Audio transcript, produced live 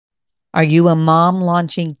Are you a mom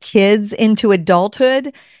launching kids into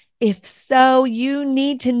adulthood? If so, you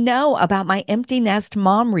need to know about my Empty Nest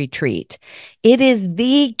Mom Retreat. It is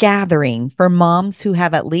the gathering for moms who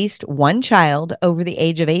have at least one child over the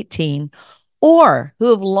age of 18 or who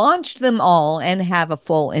have launched them all and have a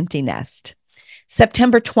full empty nest.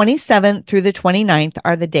 September 27th through the 29th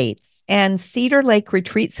are the dates, and Cedar Lake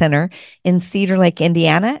Retreat Center in Cedar Lake,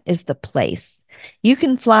 Indiana is the place. You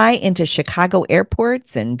can fly into Chicago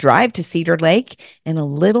airports and drive to Cedar Lake in a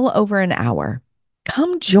little over an hour.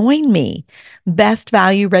 Come join me. Best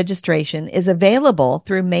value registration is available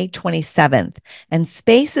through May 27th, and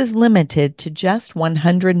space is limited to just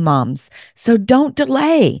 100 moms. So don't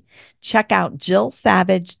delay. Check out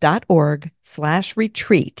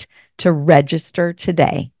jillsavage.org/retreat to register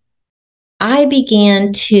today. I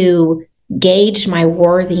began to gauge my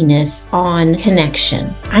worthiness on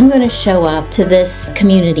connection. I'm going to show up to this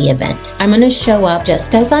community event. I'm going to show up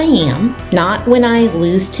just as I am, not when I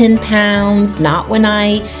lose 10 pounds, not when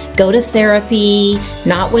I go to therapy,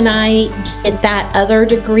 not when I get that other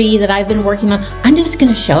degree that I've been working on. I'm just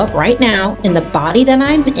going to show up right now in the body that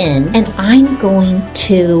I'm in, and I'm going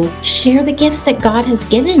to share the gifts that God has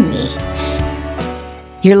given me.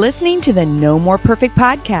 You're listening to the No More Perfect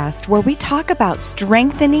podcast, where we talk about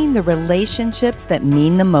strengthening the relationships that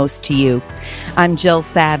mean the most to you. I'm Jill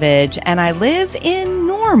Savage, and I live in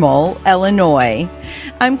Normal, Illinois.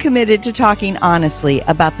 I'm committed to talking honestly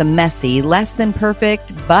about the messy, less than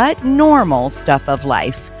perfect, but normal stuff of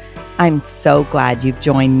life. I'm so glad you've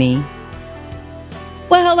joined me.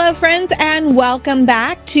 Well, hello, friends, and welcome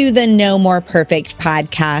back to the No More Perfect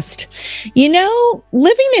podcast. You know,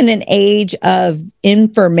 living in an age of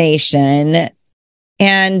information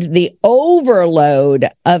and the overload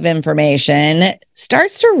of information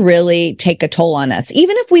starts to really take a toll on us.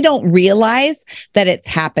 Even if we don't realize that it's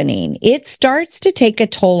happening, it starts to take a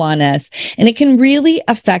toll on us, and it can really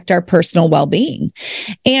affect our personal well-being.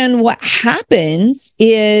 And what happens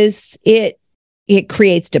is it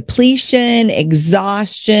creates depletion,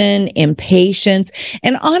 exhaustion, impatience,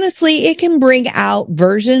 and honestly, it can bring out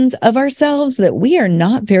versions of ourselves that we are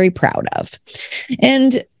not very proud of.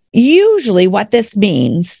 And usually what this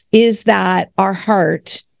means is that our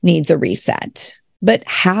heart needs a reset. But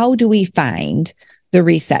how do we find the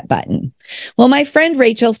reset button? Well, my friend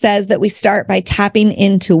Rachel says that we start by tapping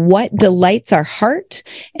into what delights our heart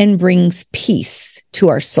and brings peace to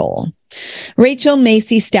our soul. Rachel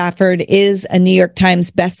Macy Stafford is a New York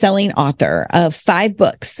Times bestselling author of 5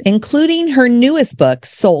 books, including her newest book,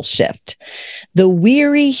 Soul Shift, The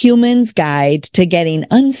Weary Human's Guide to Getting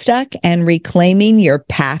Unstuck and Reclaiming Your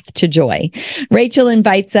Path to Joy. Rachel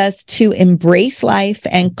invites us to embrace life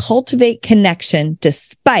and cultivate connection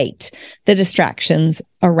despite the distractions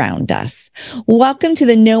around us. Welcome to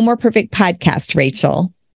the No More Perfect podcast,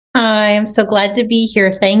 Rachel. Hi, I'm so glad to be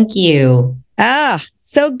here. Thank you.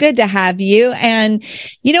 So good to have you. And,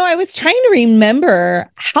 you know, I was trying to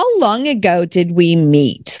remember, how long ago did we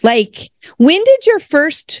meet? Like, when did your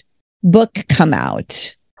first book come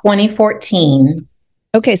out? 2014.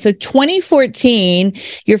 Okay, so 2014,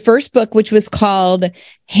 your first book, which was called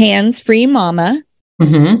Hands Free Mama.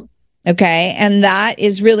 Mm-hmm. Okay, and that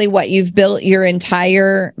is really what you've built your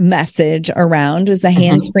entire message around, was the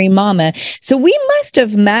hands-free mama. So we must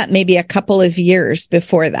have met maybe a couple of years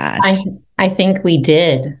before that. I think we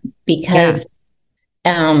did, because,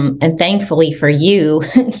 and thankfully for you,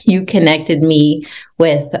 you connected me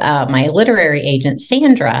with my literary agent,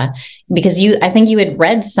 Sandra, because I think you had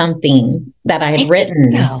read something that I had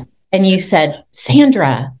written, and you said,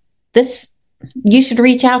 Sandra, you should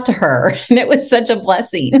reach out to her. And it was such a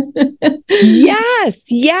blessing.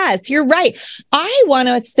 Yes, you're right. I want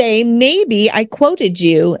to say maybe I quoted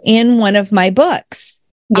you in one of my books.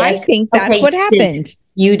 Yes. I think that's what happened.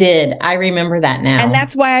 You did. I remember that now. And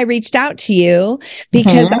that's why I reached out to you,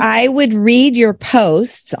 because I would read your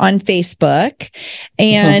posts on Facebook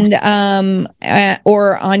and,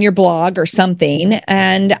 or on your blog or something.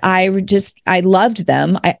 And I loved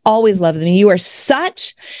them. I always loved them.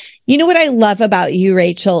 You know what I love about you,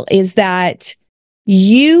 Rachel, is that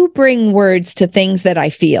you bring words to things that I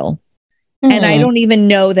feel. And I don't even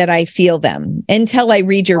know that I feel them until I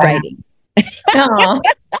read your writing. Oh,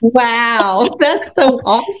 wow. That's so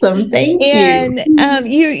awesome. Thank you. And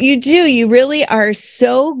you really are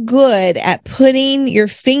so good at putting your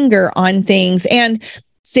finger on things. And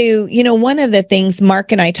so, you know, one of the things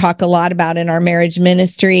Mark and I talk a lot about in our marriage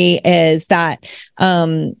ministry is that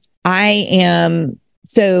I am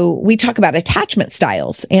So we talk about attachment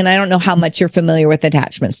styles, and I don't know how much you're familiar with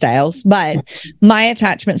attachment styles, but my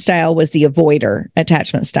attachment style was the avoider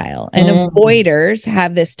attachment style. And avoiders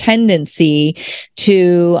have this tendency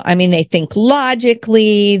to, they think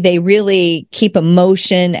logically, they really keep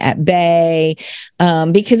emotion at bay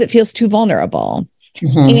because it feels too vulnerable.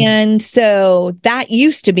 And so that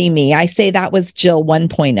used to be me. I say that was Jill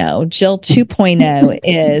 1.0. Jill 2.0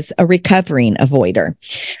 is a recovering avoider.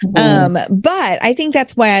 But I think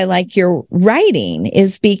that's why I like your writing,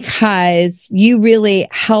 is because you really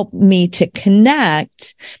help me to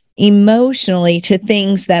connect emotionally to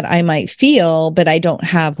things that I might feel, but I don't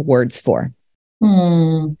have words for.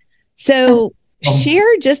 So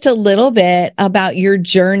share just a little bit about your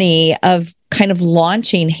journey of kind of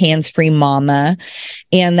launching Hands-Free Mama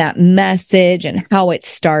and that message and how it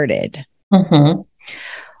started.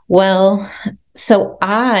 Well, so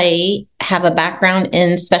I have a background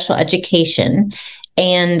in special education.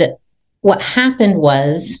 And what happened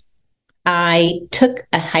was I took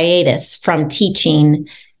a hiatus from teaching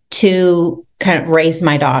to kind of raise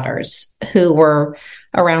my daughters, who were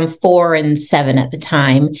around 4 and 7 at the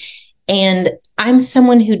time. And I'm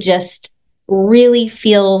someone who just really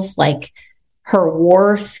feels like her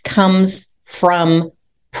worth comes from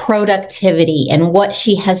productivity and what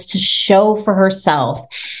she has to show for herself.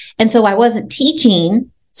 And so I wasn't teaching.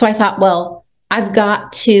 So I thought, well, I've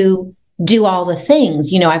got to do all the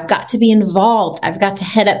things. I've got to be involved. I've got to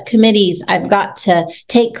head up committees. I've got to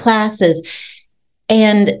take classes.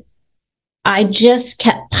 And I just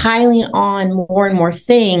kept piling on more and more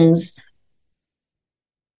things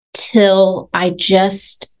till I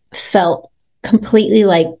just felt completely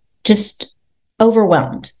like just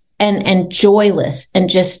overwhelmed and joyless. And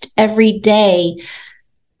just every day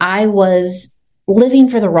I was living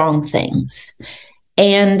for the wrong things.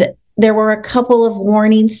 And there were a couple of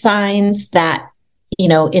warning signs that,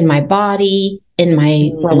 in my body, in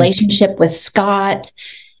my relationship with Scott,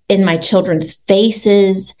 in my children's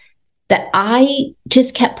faces, that I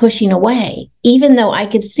just kept pushing away, even though I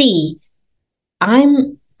could see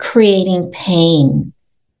I'm creating pain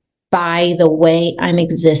by the way I'm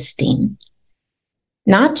existing,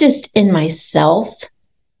 not just in myself,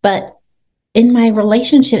 but in my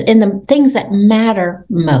relationship, in the things that matter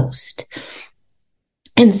most.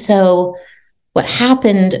 And so what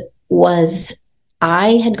happened was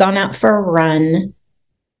I had gone out for a run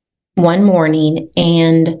one morning,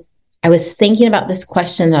 and I was thinking about this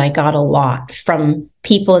question that I got a lot from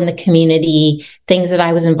people in the community, things that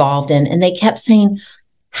I was involved in. And they kept saying,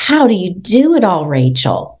 "How do you do it all,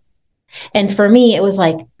 Rachel?" And for me, it was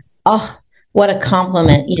like, oh, what a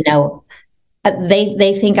compliment.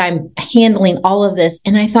 They think I'm handling all of this.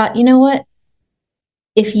 And I thought, you know what?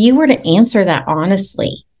 If you were to answer that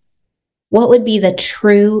honestly, what would be the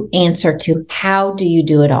true answer to how do you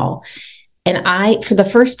do it all? And I, for the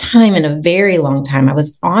first time in a very long time, I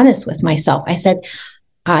was honest with myself. I said,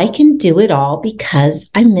 I can do it all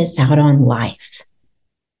because I miss out on life.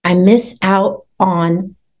 I miss out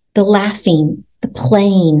on the laughing, the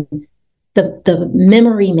playing, the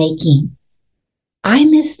memory making. I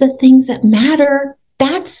miss the things that matter.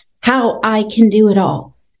 That's how I can do it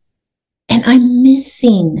all. And I'm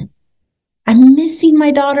missing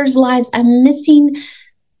my daughter's lives. I'm missing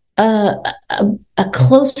a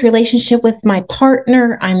close relationship with my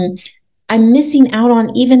partner. I'm missing out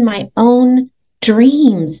on even my own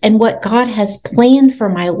dreams and what God has planned for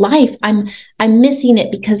my life. I'm missing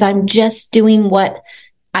it because I'm just doing what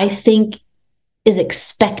I think is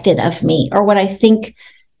expected of me, or what I think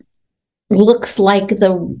looks like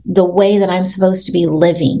the way that I'm supposed to be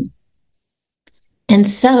living. And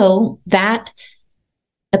so that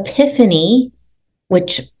epiphany,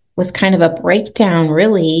 which was kind of a breakdown,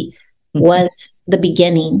 really was the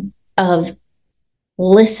beginning of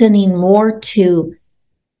listening more to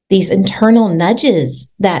these internal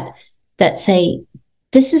nudges that say,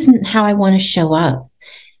 this isn't how I want to show up.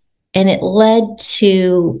 And it led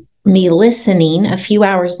to me listening a few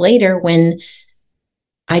hours later when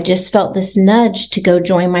I just felt this nudge to go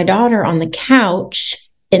join my daughter on the couch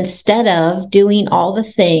instead of doing all the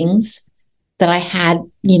things that I had,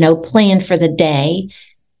 planned for the day.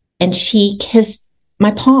 And she kissed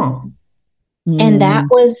my palm. And that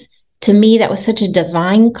was, to me, that was such a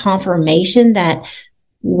divine confirmation that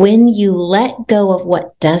when you let go of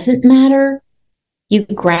what doesn't matter, you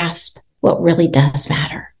grasp what really does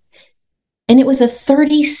matter. And it was a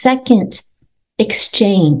 30-second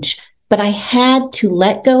exchange, but I had to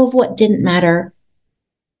let go of what didn't matter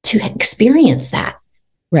to experience that.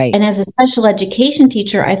 Right. And as a special education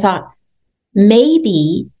teacher, I thought,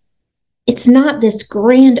 maybe it's not this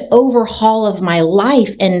grand overhaul of my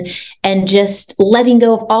life and just letting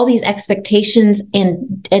go of all these expectations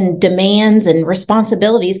and demands and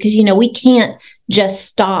responsibilities. Because, we can't just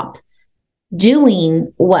stop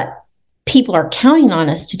doing what people are counting on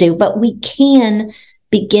us to do, but we can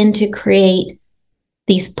begin to create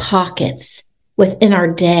these pockets within our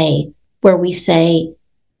day where we say,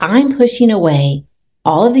 I'm pushing away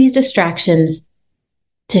all of these distractions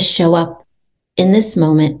to show up in this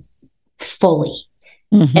moment fully.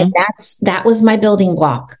 Mm-hmm. And that was my building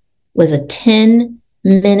block, was a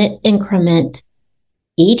 10-minute increment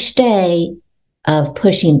each day of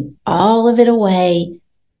pushing all of it away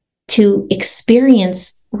to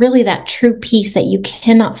experience really that true peace that you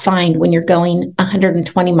cannot find when you're going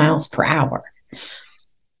 120 miles per hour.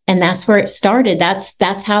 And that's where it started.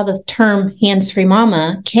 That's how the term hands-free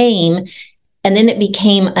mama came. And then it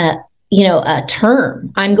became a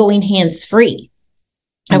term. I'm going hands-free.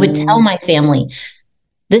 I would tell my family,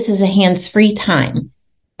 this is a hands-free time.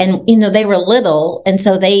 And, they were little. And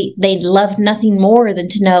so they loved nothing more than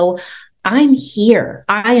to know, I'm here.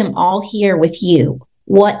 I am all here with you.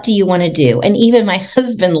 What do you want to do? And even my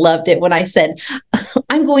husband loved it when I said,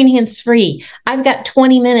 I'm going hands-free. I've got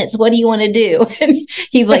 20 minutes. What do you want to do? And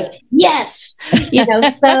he's like, yes.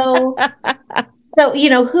 So,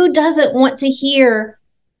 who doesn't want to hear,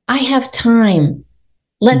 I have time.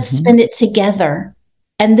 Let's spend it together.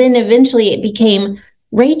 And then eventually it became,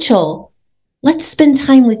 Rachel, let's spend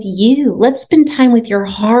time with you. Let's spend time with your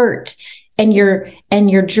heart and your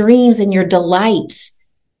dreams and your delights.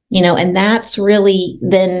 And that's really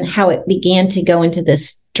then how it began to go into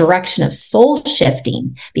this direction of soul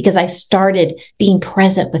shifting, because I started being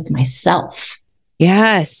present with myself.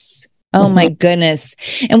 Yes. Oh my goodness.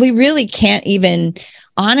 And we really can't even,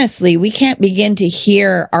 honestly, we can't begin to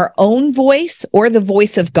hear our own voice or the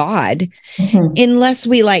voice of God unless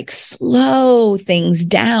we slow things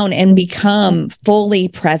down and become fully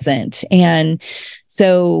present. And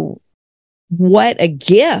so what a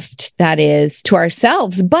gift that is to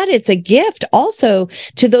ourselves, but it's a gift also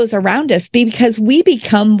to those around us because we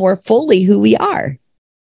become more fully who we are.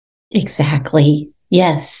 Exactly.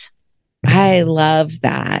 Yes. I love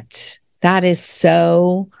that. That is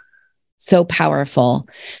so powerful.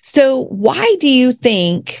 So why do you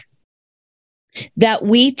think that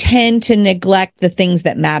we tend to neglect the things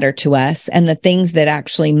that matter to us and the things that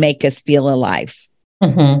actually make us feel alive?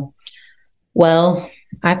 Well,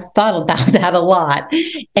 I've thought about that a lot.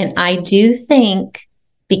 And I do think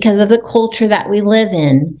because of the culture that we live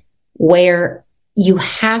in, where you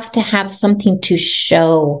have to have something to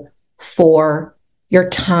show for your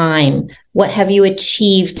time. What have you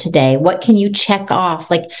achieved today? What can you check off?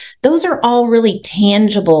 Those are all really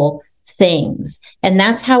tangible things. And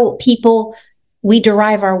that's how we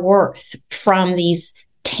derive our worth, from these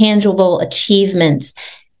tangible achievements.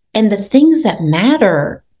 And the things that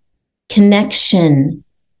matter, connection,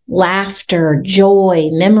 laughter, joy,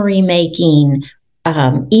 memory making,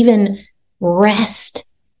 even rest.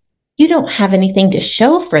 You don't have anything to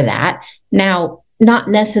show for that. Now, not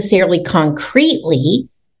necessarily concretely,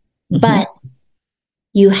 but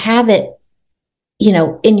you have it,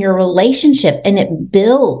 in your relationship, and it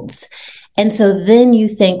builds. And so then you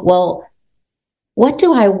think, well, what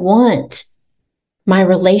do I want my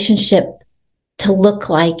relationship to look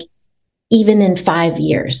like even in 5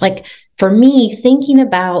 years? For me, thinking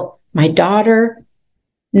about my daughter,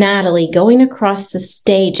 Natalie, going across the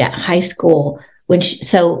stage at high school,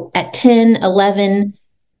 so at 10, 11,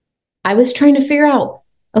 I was trying to figure out,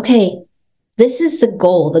 okay, this is the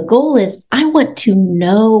goal. The goal is I want to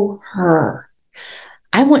know her.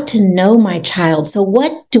 I want to know my child. So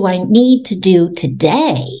what do I need to do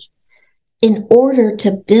today in order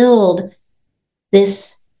to build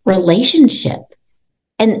this relationship?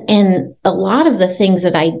 And a lot of the things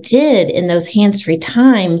that I did in those hands-free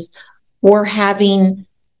times were having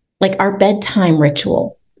our bedtime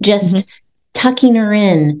ritual, just tucking her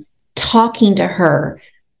in, talking to her.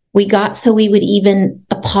 We would even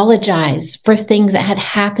apologize for things that had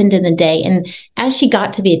happened in the day. And as she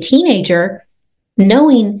got to be a teenager,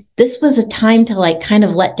 knowing this was a time to kind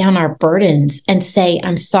of let down our burdens and say,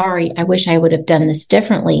 I'm sorry, I wish I would have done this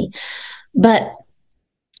differently. But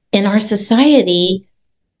in our society,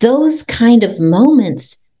 those kind of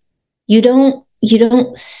moments, you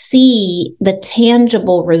don't see the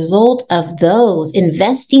tangible result of those,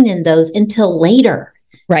 investing in those until later.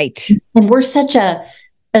 Right. And we're such a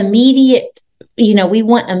immediate, we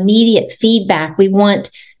want immediate feedback. We want,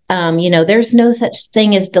 there's no such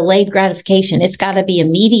thing as delayed gratification. It's got to be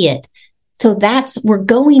immediate. So we're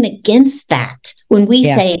going against that when we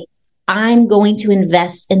say, I'm going to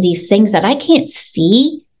invest in these things that I can't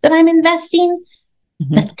see that I'm investing,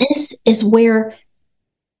 but this is where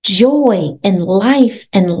joy and life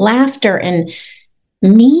and laughter and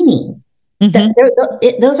meaning,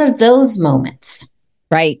 those are those moments.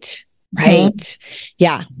 Right. Right.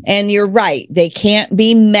 Yeah. And you're right. They can't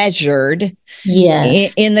be measured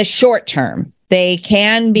in the short term. They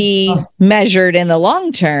can be measured in the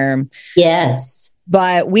long term. Yes.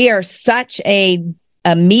 But we are such a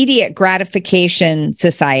immediate gratification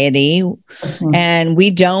society, and we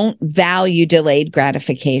don't value delayed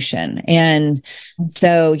gratification. And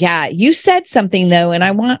so, yeah, you said something though, and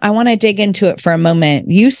I want to dig into it for a moment.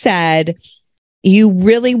 You said you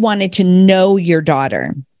really wanted to know your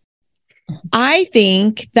daughter. I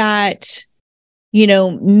think that,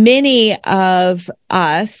 many of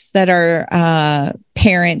us that are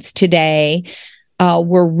parents today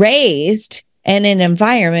were raised in an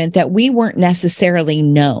environment that we weren't necessarily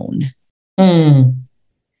known.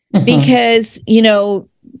 Because,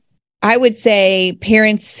 I would say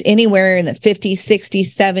parents anywhere in the 50s,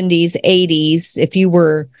 60s, 70s, 80s, if you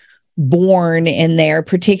were born in there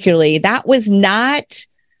particularly, that was not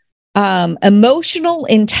emotional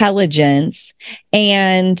intelligence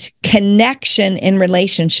and connection in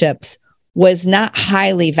relationships was not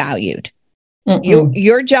highly valued.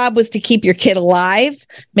 Your job was to keep your kid alive,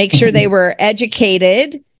 make sure they were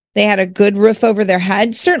educated, they had a good roof over their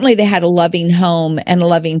head. Certainly they had a loving home and a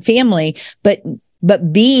loving family, but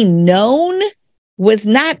being known was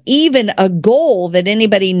not even a goal that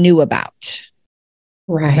anybody knew about.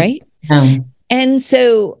 Right? And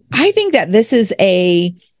so I think that this is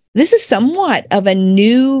somewhat of a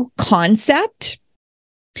new concept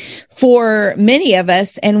for many of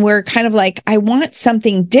us. And we're kind of like, I want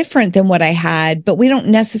something different than what I had, but we don't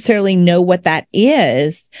necessarily know what that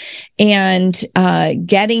is. And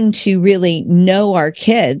getting to really know our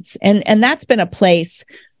kids. And that's been a place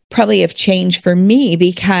probably of change for me,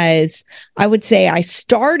 because I would say I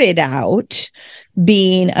started out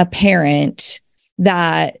being a parent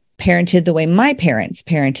that parented the way my parents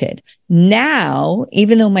parented. Now,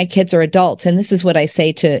 even though my kids are adults, and this is what I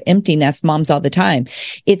say to empty nest moms all the time,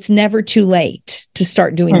 it's never too late to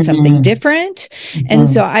start doing something different. And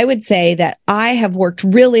so I would say that I have worked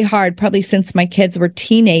really hard, probably since my kids were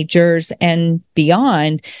teenagers and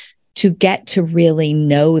beyond, to get to really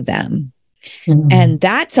know them. And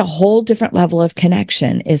that's a whole different level of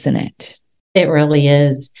connection, isn't it? It really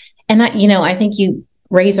is. And I think you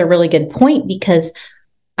raise a really good point, because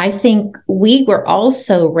I think we were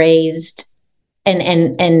also raised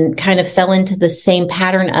and kind of fell into the same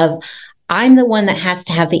pattern of, I'm the one that has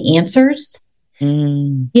to have the answers,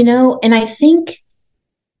 and I think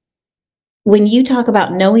when you talk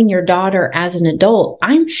about knowing your daughter as an adult,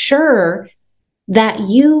 I'm sure that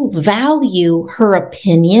you value her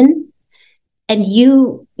opinion and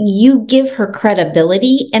you give her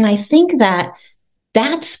credibility. And I think that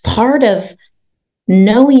that's part of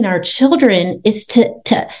knowing our children, is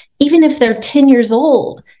to even if they're 10 years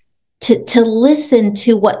old, to listen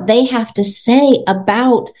to what they have to say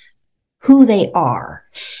about who they are.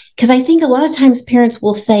 Because I think a lot of times parents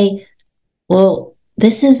will say, well,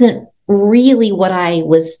 this isn't really what I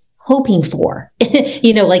was hoping for.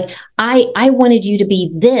 Like I wanted you to be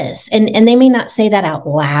this. And they may not say that out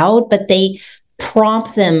loud, but they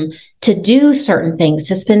prompt them to do certain things,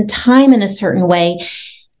 to spend time in a certain way.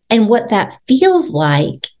 And what that feels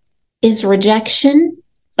like is rejection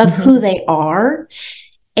of who they are.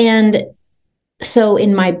 And so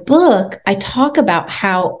in my book, I talk about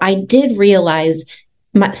how I did realize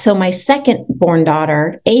my second born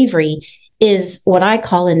daughter, Avery, is what I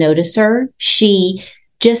call a noticer. She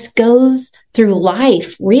just goes through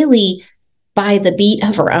life really by the beat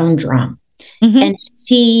of her own drum. And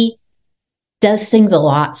she does things a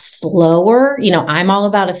lot slower. I'm all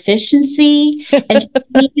about efficiency, and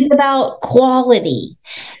she's about quality.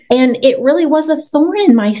 And it really was a thorn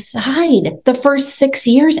in my side the first 6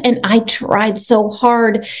 years. And I tried so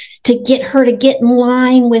hard to get her to get in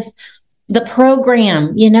line with the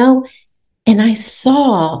program, and I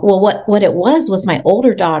saw, what it was my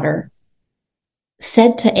older daughter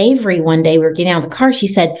said to Avery one day, we were getting out of the car. She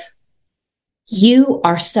said, "You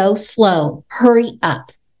are so slow. Hurry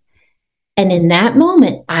up." And in that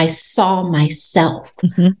moment, I saw myself.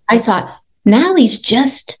 I thought, Natalie's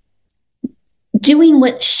just doing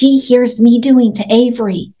what she hears me doing to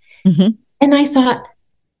Avery. And I thought,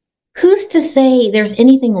 who's to say there's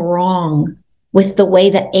anything wrong with the way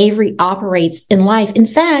that Avery operates in life? In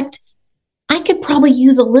fact, I could probably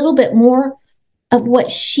use a little bit more of what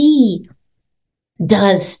she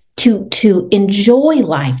does to enjoy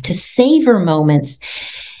life, to savor moments.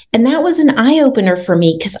 And that was an eye-opener for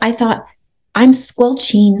me, because I thought, I'm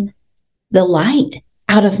squelching the light.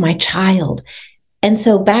 out of my child. And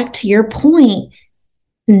so back to your point,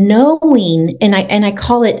 knowing, and I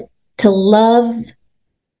call it to love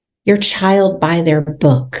your child by their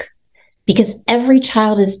book, because every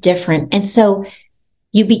child is different. And so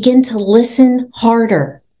you begin to listen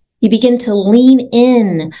harder. You begin to lean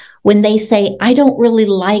in when they say, I don't really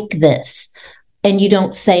like this. And you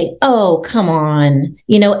don't say, oh, come on.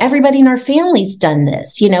 Everybody in our family's done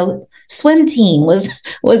this. Swim team was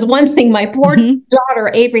one thing my poor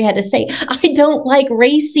daughter, Avery, had to say. I don't like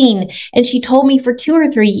racing. And she told me for 2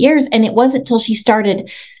 or 3 years. And it wasn't till she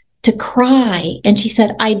started to cry. And she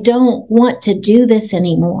said, I don't want to do this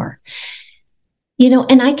anymore.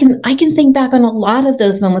 And I can think back on a lot of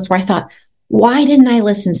those moments where I thought, why didn't I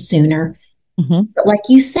listen sooner? But like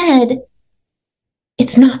you said,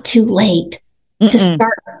 it's not too late to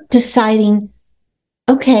start deciding,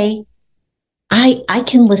 okay, I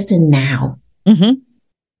can listen now.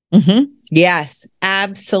 Yes,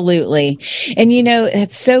 absolutely. And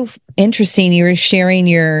it's so interesting. You were sharing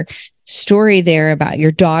your story there about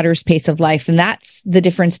your daughter's pace of life. And that's the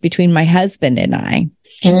difference between my husband and I.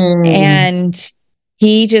 And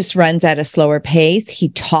he just runs at a slower pace. He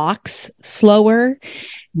talks slower.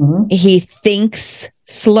 He thinks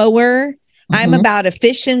slower. I'm about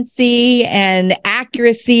efficiency and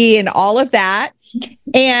accuracy and all of that.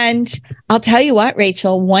 And I'll tell you what,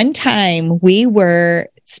 Rachel, one time we were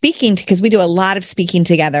speaking, because we do a lot of speaking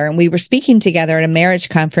together, and we were speaking together at a marriage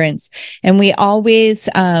conference, and we always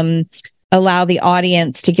allow the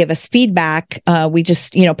audience to give us feedback. We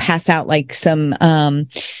just, pass out like some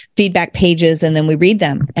feedback pages, and then we read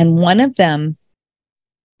them. And one of them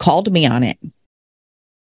called me on it.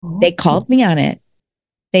 They called me on it.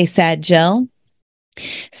 They said, Jill,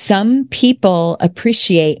 some people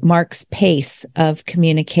appreciate Mark's pace of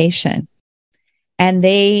communication, and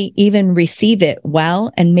they even receive it well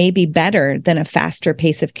and maybe better than a faster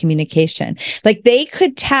pace of communication. Like, they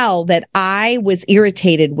could tell that I was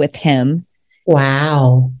irritated with him.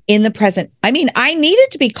 Wow. In the present. I mean, I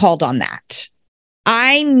needed to be called on that.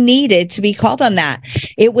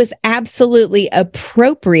 It was absolutely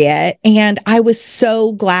appropriate. And I was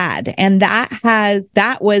so glad. And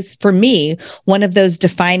that was for me, one of those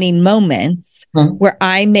defining moments where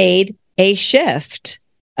I made a shift,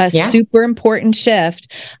 super important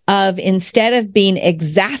shift of, instead of being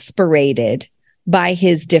exasperated by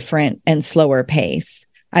his different and slower pace,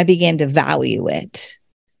 I began to value it,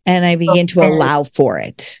 and I began to allow for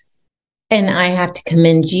it. And I have to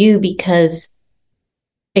commend you, because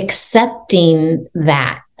accepting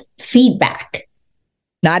that feedback,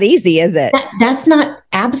 not easy, is it? That's not,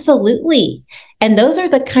 absolutely. And those are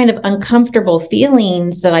the kind of uncomfortable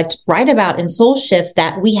feelings that I write about in Soul Shift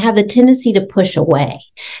that we have the tendency to push away,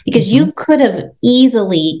 because you could have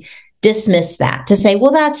easily dismissed that to say,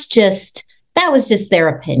 well, that was just their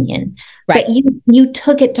opinion. Right. But you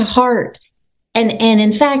took it to heart. And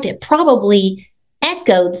in fact, it probably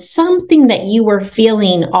echoed something that you were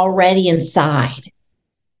feeling already inside.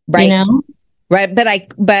 Right. Right.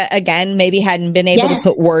 But again, maybe hadn't been able to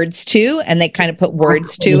put words to, and they kind of put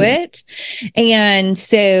words to it. And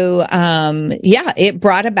so, it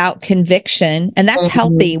brought about conviction, and that's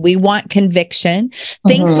healthy. We want conviction.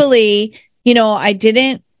 Thankfully,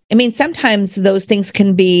 sometimes those things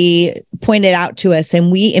can be pointed out to us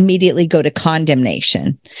and we immediately go to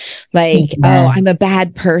condemnation. Like, oh, I'm a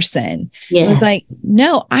bad person. Yes. I was like,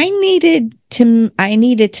 no, I needed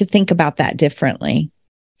to think about that differently.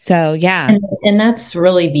 So, yeah. And that's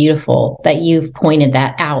really beautiful that you've pointed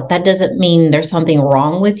that out. That doesn't mean there's something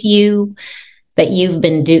wrong with you, that you've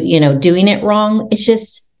been doing it wrong. It's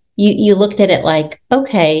just, you looked at it like,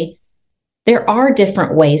 okay, there are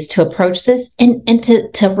different ways to approach this, and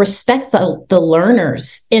to respect the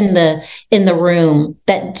learners in the room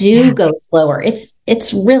that do go slower.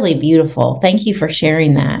 It's really beautiful. Thank you for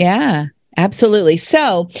sharing that. Yeah. Absolutely.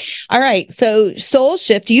 So, all right. So Soul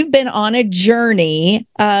Shift, you've been on a journey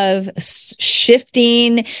of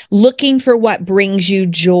shifting, looking for what brings you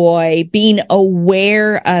joy, being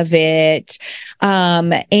aware of it.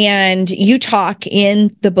 And you talk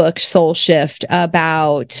in the book Soul Shift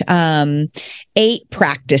about 8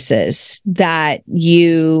 practices that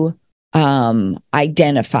you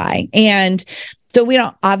identify. And so we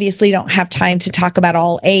don't have time to talk about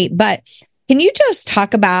all 8, but can you just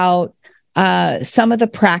talk about some of the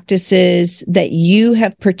practices that you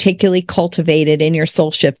have particularly cultivated in your soul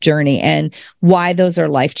shift journey, and why those are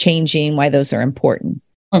life-changing, why those are important?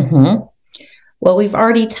 Well, we've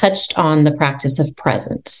already touched on the practice of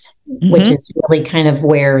presence, which is really kind of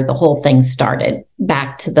where the whole thing started,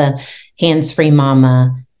 back to the hands-free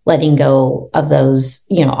mama, letting go of those,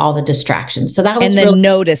 all the distractions. So that was and then really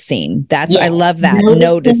noticing. I love that.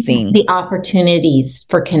 Noticing the opportunities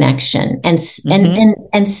for connection and mm-hmm.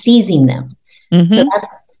 and seizing them. Mm-hmm. So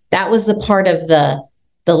that was the part of the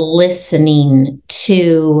listening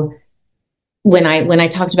to when I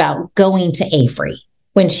talked about going to Avery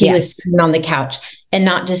when she was sitting on the couch and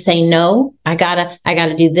not just saying, no, I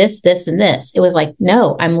gotta do this, this, and this. It was like,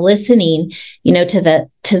 no, I'm listening, to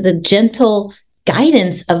the gentle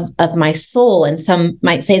guidance of my soul. And some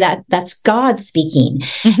might say that that's God speaking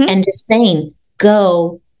mm-hmm. and just saying,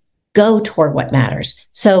 go toward what matters.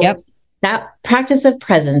 So that practice of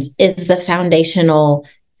presence is the foundational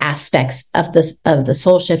aspects of the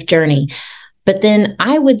soul shift journey. But then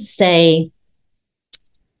I would say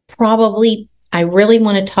probably I really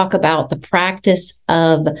want to talk about the practice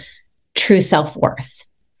of true self-worth.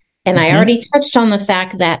 And I already touched on the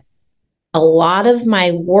fact that a lot of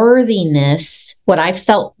my worthiness, what I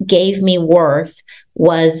felt gave me worth,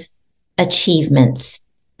 was achievements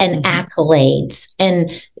and accolades and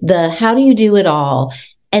the how do you do it all.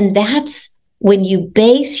 And that's when you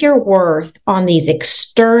base your worth on these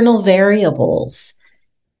external variables,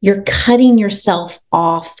 you're cutting yourself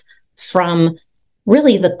off from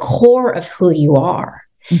really the core of who you are.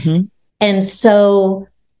 Mm-hmm. And so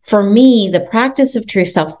for me, the practice of true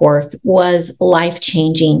self-worth was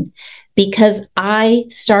life-changing because I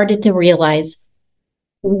started to realize,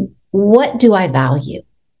 what do I value?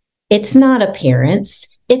 It's not appearance.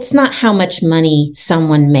 It's not how much money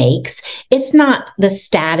someone makes. It's not the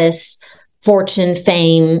status, fortune,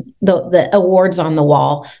 fame, the awards on the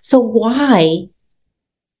wall. So why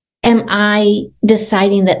am I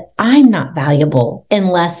deciding that I'm not valuable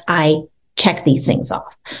unless I check these things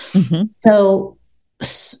off? Mm-hmm. So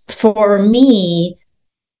for me,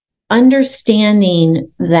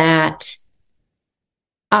 understanding that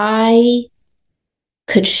I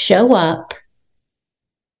could show up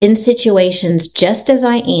in situations just as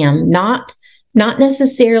I am, not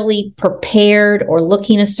necessarily prepared or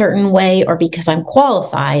looking a certain way or because I'm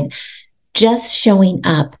qualified, just showing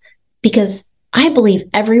up because I believe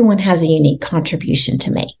everyone has a unique contribution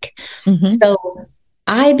to make. Mm-hmm. So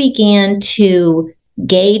I began to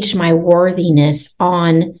gauge my worthiness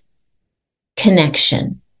on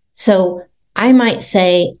connection. So I might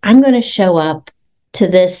say, I'm going to show up to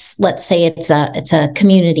this, let's say it's a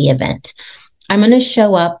community event. I'm going to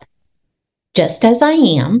show up just as I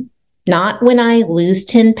am, not when I lose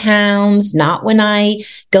 10 pounds, not when I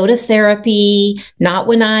go to therapy, not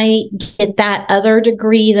when I get that other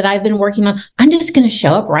degree that I've been working on. I'm just going to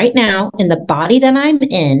show up right now in the body that I'm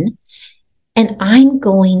in, and I'm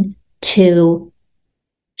going to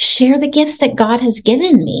share the gifts that God has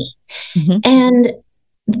given me. Mm-hmm. And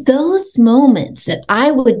those moments that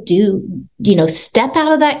I would do, step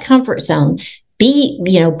out of that comfort zone, be,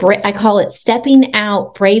 I call it stepping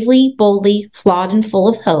out bravely, boldly, flawed, and full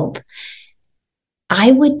of hope.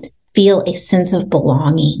 I would feel a sense of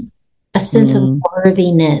belonging, a sense of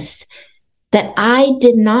worthiness that I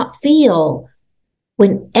did not feel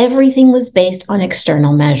when everything was based on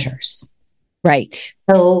external measures. Right.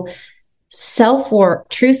 So self-worth,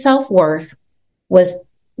 true self-worth was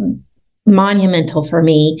monumental for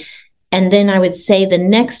me. And then I would say the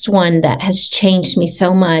next one that has changed me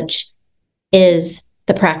so much is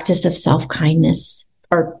the practice of self-kindness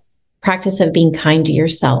or practice of being kind to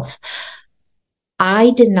yourself. I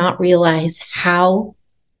did not realize how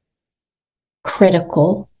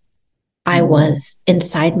critical I was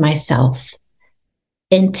inside myself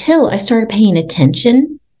until I started paying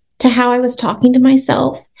attention to how I was talking to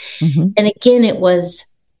myself. Mm-hmm. And again, it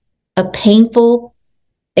was a painful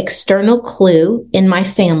external clue in my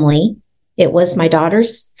family. It was my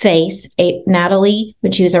daughter's face. Natalie,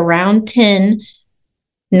 when she was around 10,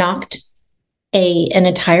 knocked an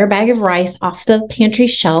entire bag of rice off the pantry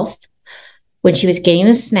shelf when she was getting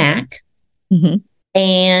a snack. Mm-hmm.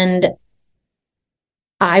 And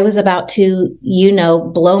I was about to,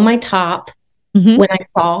 blow my top when I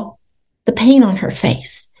saw the pain on her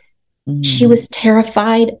face. Mm-hmm. She was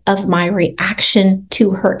terrified of my reaction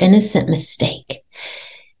to her innocent mistake.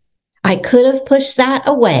 I could have pushed that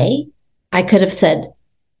away. I could have said,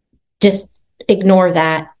 just ignore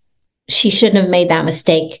that. She shouldn't have made that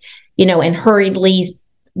mistake, and hurriedly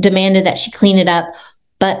demanded that she clean it up.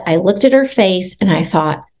 But I looked at her face and I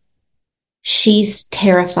thought, she's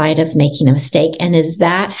terrified of making a mistake. And is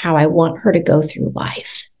that how I want her to go through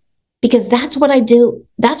life? Because that's what I do.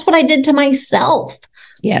 That's what I did to myself.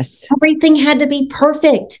 Yes. Everything had to be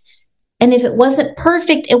perfect. And if it wasn't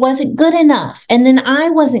perfect, it wasn't good enough. And then I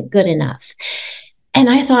wasn't good enough. And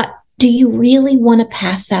I thought, do you really want to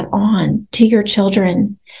pass that on to your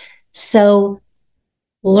children? So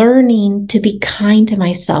learning to be kind to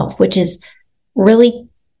myself, which is really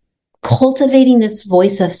cultivating this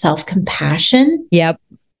voice of self-compassion. Yep.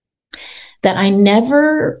 That I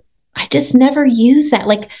just never use that.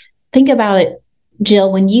 Like, think about it,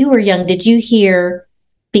 Jill, when you were young, did you hear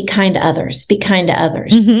be kind to others, be kind to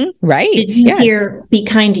others? Mm-hmm. Right. Did you hear be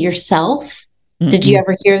kind to yourself? Mm-mm. Did you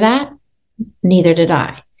ever hear that? Neither did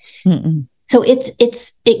I. Mm-mm. So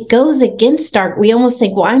it goes against we almost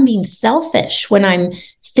think, well, I'm being selfish when I'm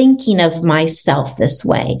thinking of myself this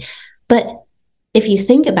way. But if you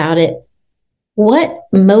think about it, what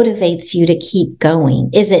motivates you to keep going?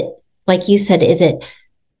 Is it, like you said, is it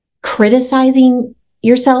criticizing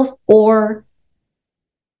yourself or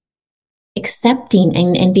accepting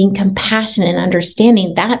and being compassionate and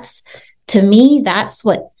understanding? That's, to me, that's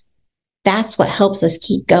what helps us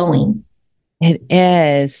keep going. It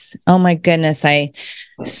is. Oh my goodness. I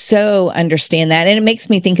so understand that. And it makes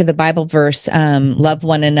me think of the Bible verse, love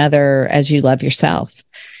one another as you love yourself,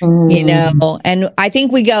 you know? And I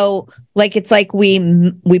think we go like, it's like we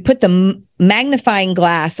put the magnifying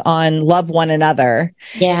glass on love one another.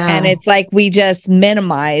 Yeah. And it's like, we just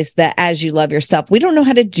minimize that as you love yourself. We don't know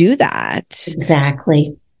how to do that.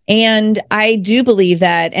 Exactly. And I do believe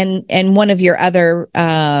that. And one of your other,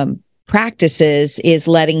 practices is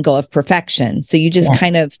letting go of perfection. So you just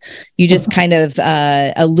kind of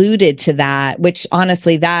alluded to that, which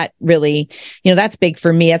honestly, that really, that's big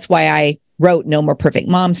for me. That's why I wrote No More Perfect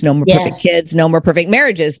Moms, No More Perfect Kids, No More Perfect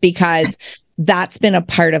Marriages, because that's been a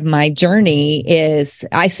part of my journey. Is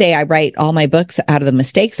I say I write all my books out of the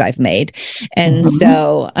mistakes I've made. And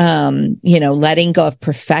so, letting go of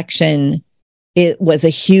perfection, it was a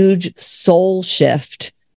huge soul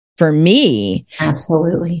shift for me.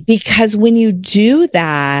 Absolutely. Because when you do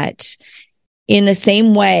that in the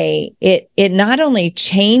same way, it not only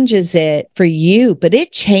changes it for you, but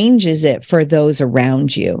it changes it for those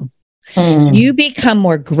around you. You become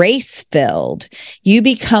more grace-filled. You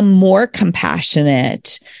become more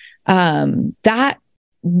compassionate. That's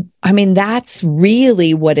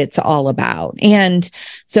really what it's all about. And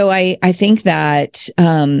so I think that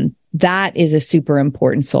that is a super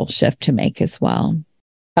important soul shift to make as well.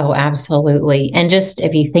 Oh, absolutely. And just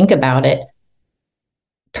if you think about it,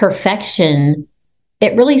 perfection,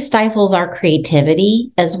 it really stifles our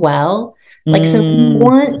creativity as well. Like, so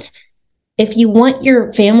if you want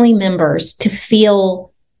your family members to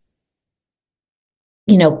feel,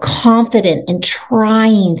 confident in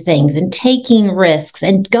trying things and taking risks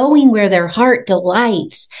and going where their heart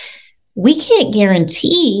delights, we can't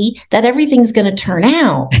guarantee that everything's going to turn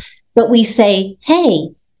out. But we say,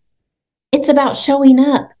 hey, it's about showing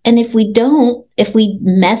up. And if we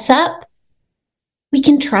mess up, we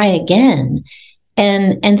can try again.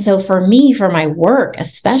 And so for me, for my work,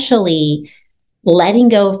 especially, letting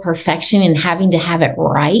go of perfection and having to have it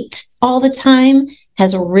right all the time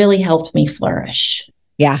has really helped me flourish.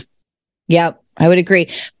 Yeah. Yep. I would agree.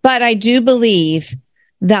 But I do believe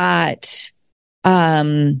that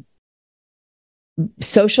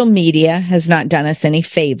social media has not done us any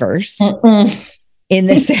favors. In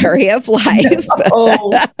this area of life.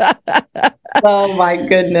 Oh my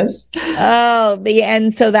goodness.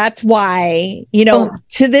 And so that's why,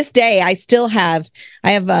 to this day, I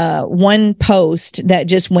have one post that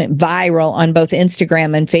just went viral on both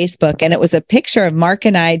Instagram and Facebook. And it was a picture of Mark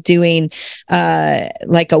and I doing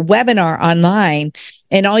like a webinar online.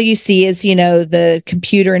 And all you see is, the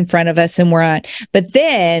computer in front of us and we're on. But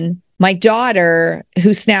then my daughter,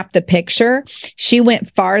 who snapped the picture, she went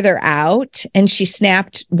farther out and she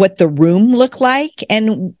snapped what the room looked like.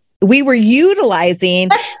 And we were utilizing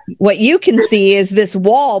what you can see is this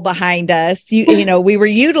wall behind us. We were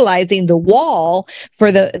utilizing the wall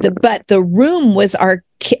for but the room was our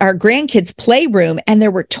grandkids' playroom, and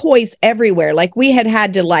there were toys everywhere. Like we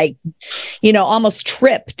had to almost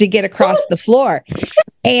trip to get across the floor.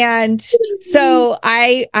 And so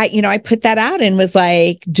I put that out and was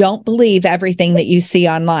like, don't believe everything that you see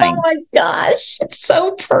online. Oh my gosh, it's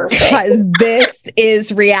so perfect. Because this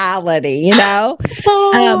is reality,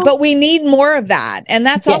 but we need more of that. And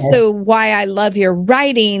that's also why I love your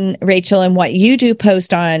writing, Rachel, and what you do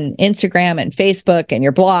post on Instagram and Facebook and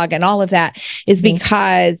your blog and all of that is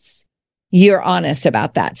because you're honest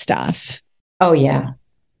about that stuff. Oh yeah,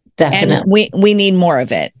 definitely. And we need more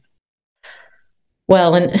of it.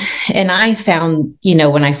 Well, and I found,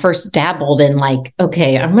 when I first dabbled in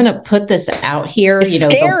okay, I'm going to put this out here. It's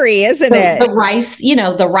scary, isn't it? The rice,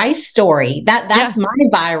 the rice story. That's my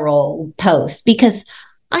viral post because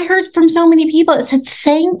I heard from so many people that said,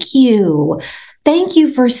 thank you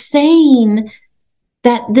for saying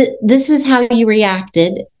that this is how you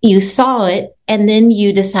reacted. You saw it And then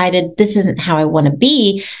you decided this isn't how I want to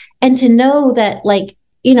be. And to know that, like,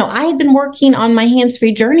 I had been working on my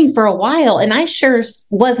hands-free journey for a while, and I sure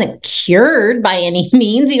wasn't cured by any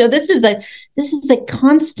means. This is a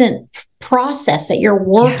constant process that you're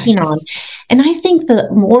working on. And I think the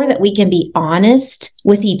more that we can be honest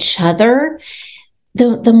with each other,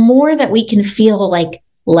 the more that we can feel like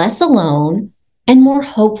less alone and more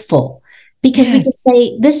hopeful, because we can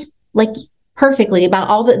say this, like, perfectly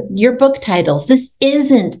about your book titles. This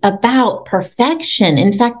isn't about perfection.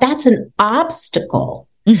 In fact, that's an obstacle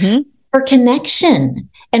for connection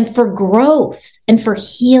and for growth and for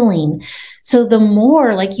healing. So the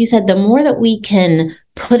more, like you said, the more that we can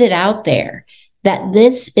put it out there, that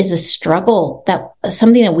this is a struggle, that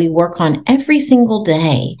something that we work on every single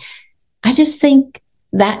day, I just think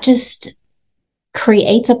that just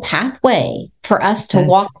creates a pathway for us to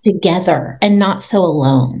walk together and not so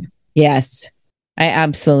alone. Yes, I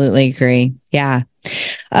absolutely agree. Yeah.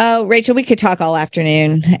 Oh, Rachel, we could talk all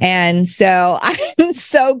afternoon. And so I'm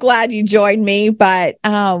so glad you joined me, but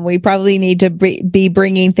we probably need to be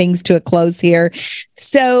bringing things to a close here.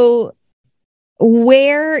 So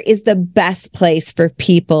where is the best place for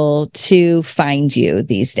people to find you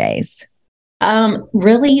these days?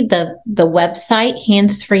 Really, the website,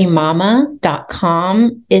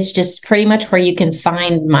 handsfreemama.com, is just pretty much where you can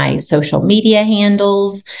find my social media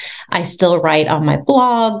handles. I still write on my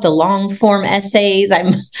blog, the long form essays.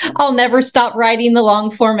 I'll never stop writing the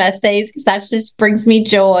long form essays because that just brings me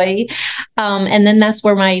joy. And then that's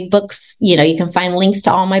where my books, you can find links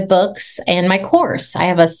to all my books and my course. I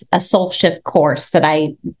have a soul shift course that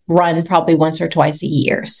I run probably once or twice a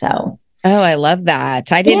year. So. Oh, I love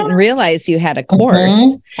that. I didn't realize you had a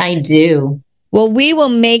course. I do. Well, we will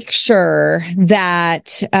make sure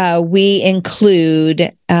that we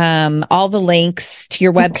include all the links to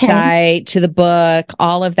your website, to the book,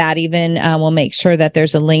 all of that. Even we'll make sure that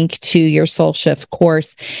there's a link to your Soul Shift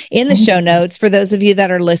course in the show notes for those of you that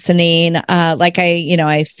are listening. Like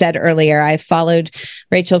I said earlier, I followed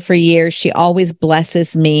Rachel for years. She always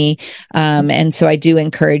blesses me. And so I do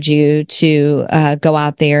encourage you to go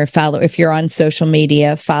out there, follow, if you're on social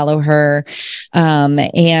media, follow her,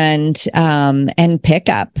 and pick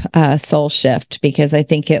up Soul Shift, because I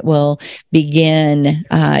think it will begin.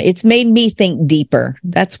 It's made me think deeper.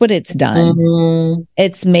 That's what it's done.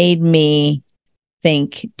 It's made me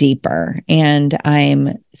think deeper. And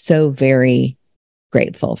I'm so very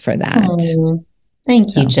grateful for that.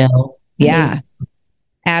 Thank you, Jill. Yeah,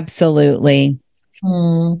 absolutely.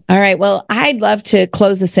 All right. Well, I'd love to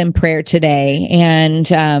close us in prayer today. And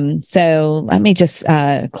so let me just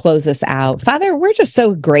close us out. Father, we're just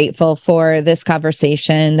so grateful for this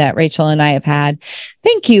conversation that Rachel and I have had.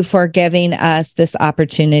 Thank you for giving us this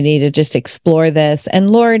opportunity to just explore this.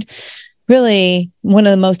 And Lord, really, one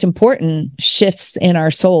of the most important shifts in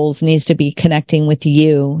our souls needs to be connecting with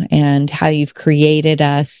you and how you've created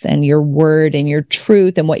us and your word and your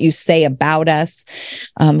truth and what you say about us,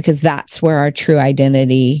 because that's where our true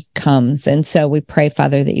identity comes. And so we pray,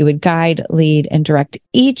 Father, that you would guide, lead, and direct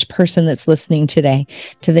each person that's listening today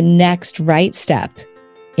to the next right step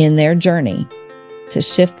in their journey to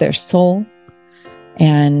shift their soul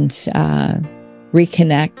and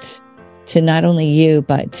reconnect to not only you,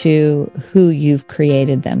 but to who you've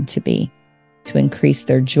created them to be, to increase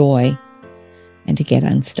their joy and to get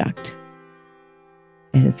unstuck.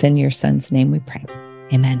 And it's in your Son's name we pray.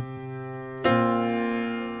 Amen.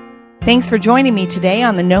 Thanks for joining me today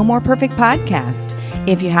on the No More Perfect podcast.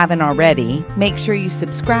 If you haven't already, make sure you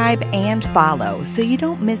subscribe and follow so you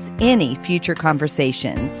don't miss any future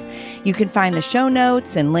conversations. You can find the show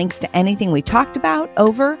notes and links to anything we talked about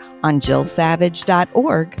over on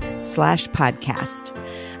jillsavage.org/podcast.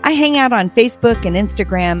 I hang out on Facebook and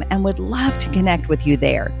Instagram and would love to connect with you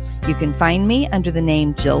there. You can find me under the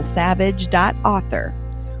name jillsavage.author.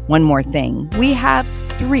 One more thing, we have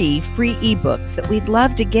 3 free ebooks that we'd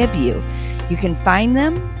love to give you. You can find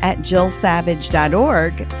them at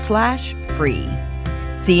jillsavage.org/free.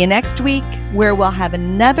 See you next week, where we'll have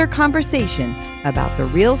another conversation about the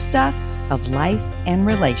real stuff of life and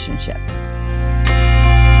relationships.